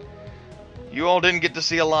 You all didn't get to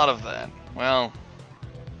see a lot of that. Well,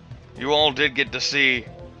 you all did get to see,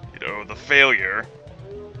 you know, the failure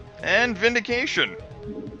and vindication.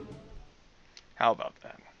 How about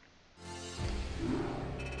that?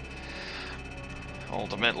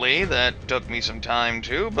 Ultimately, that took me some time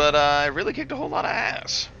too, but I really kicked a whole lot of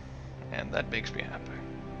ass. And that makes me happy.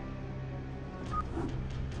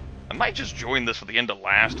 I might just join this for the end of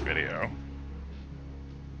last video.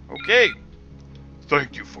 Okay.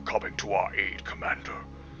 Thank you for coming to our aid, Commander.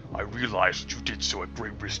 I realize that you did so at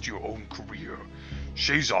great risk to your own career.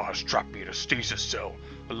 Shazar has trapped me in a stasis cell,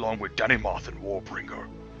 along with Danimoth and Warbringer.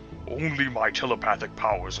 Only my telepathic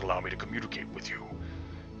powers allow me to communicate with you.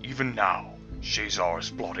 Even now, Shazar is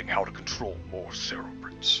plotting how to control more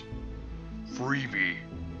Cerebrates. Free me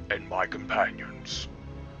and my companions.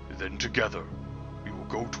 Then together, we will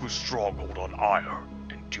go to a stronghold on Ire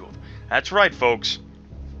and deal with... That's right, folks.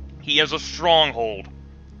 He has a stronghold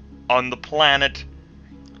on the planet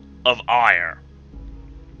of Ire.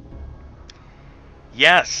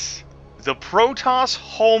 Yes, the Protoss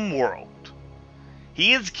homeworld.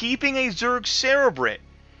 He is keeping a Zerg Cerebrate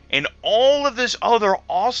and all of this other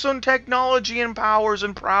awesome technology and powers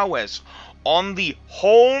and prowess on the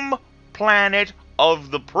home planet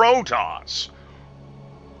of the Protoss.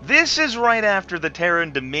 This is right after the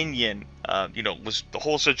Terran Dominion, was the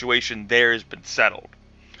whole situation there has been settled.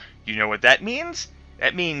 You know what that means?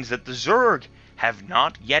 That means that the Zerg have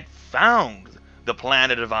not yet found the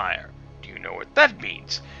planet of Ire. Do you know what that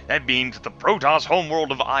means? That means that the Protoss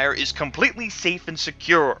homeworld of Ire is completely safe and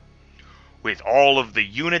secure, with all of the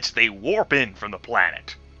units they warp in from the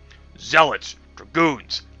planet. Zealots,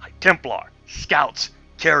 Dragoons, High Templar, Scouts,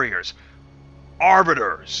 Carriers,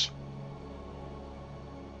 Arbiters.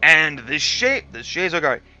 And this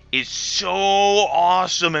Shazogar is so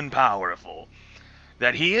awesome and powerful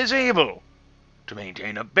that he is able to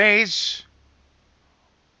maintain a base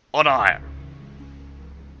on Ire.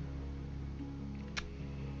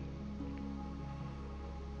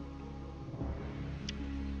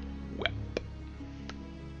 Well,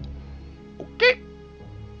 okay.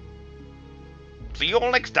 See you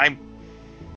all next time.